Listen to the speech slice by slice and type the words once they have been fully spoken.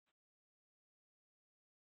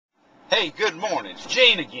Hey, good morning. It's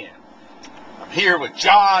Gene again. I'm here with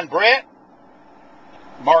John Brett,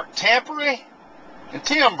 Mark Tampery, and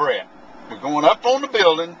Tim Brett. We're going up on the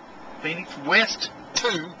building, Phoenix West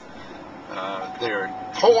 2. They're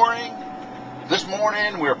pouring. This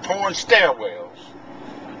morning we're pouring stairwells.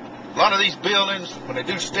 A lot of these buildings, when they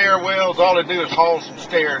do stairwells, all they do is haul some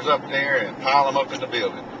stairs up there and pile them up in the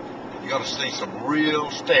building. You're going to see some real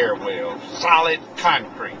stairwells, solid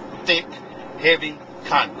concrete, thick, heavy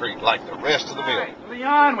concrete like the rest of the building. Right,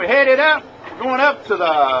 Leon, we headed up, going up to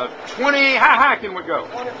the 20, how high can we go?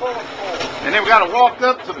 24. And then we got to walk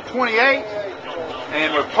up to the 28th,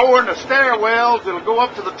 and we're pouring the stairwells that'll go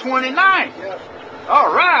up to the 29th. Yes.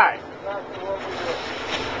 All right. Exactly what we do.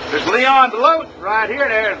 There's Leon Deloach right here.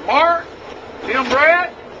 There's Mark, Tim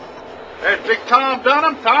Brett. There's Big Tom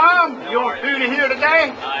Dunham. Tom, you on duty here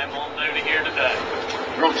today? I am on duty here today.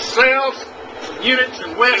 We're going to sell some units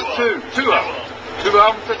in West 2. Two of them. Two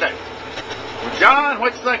of them today. Well, John,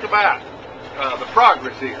 what you think about the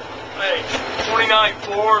progress here? Hey, 29th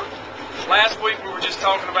floor. Last week we were just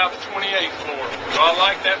talking about the 28th floor. So I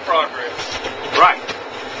like that progress. Right.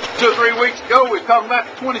 2 or 3 weeks ago we were talking about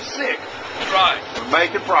the 26th. Right. We're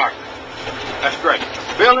making progress. That's great.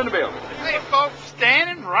 Building the building. Hey, folks,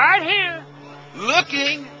 standing right here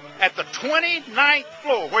looking at the 29th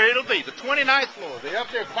floor, where it'll be, the 29th floor. They're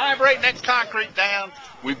up there vibrating that concrete down.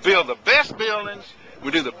 We build the best buildings.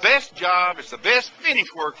 We do the best job. It's the best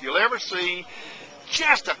finish work you'll ever see.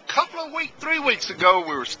 Just a couple of weeks, 3 weeks ago,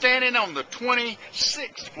 we were standing on the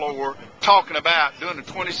 26th floor talking about doing the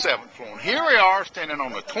 27th floor. And here we are standing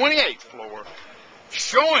on the 28th floor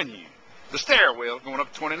showing you the stairwell going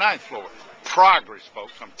up the 29th floor. Progress,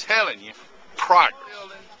 folks. I'm telling you, progress.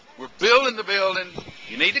 We're building the building.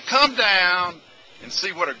 You need to come down and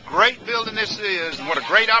see what a great building this is and what a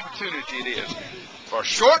great opportunity it is. For a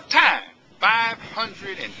short time,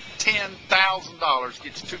 $510,000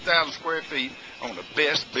 gets 2,000 square feet on the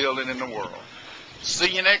best building in the world.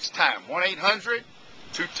 See you next time.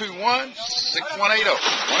 1-800-221-6180.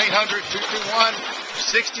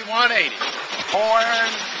 1-800-221-6180.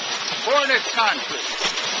 Pouring this concrete.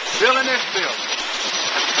 Building this building.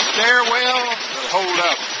 Stairwell will hold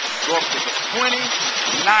up. Go up to the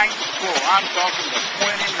 29th floor. I'm talking the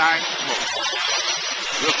 29th floor.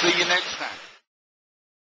 We'll see you next time.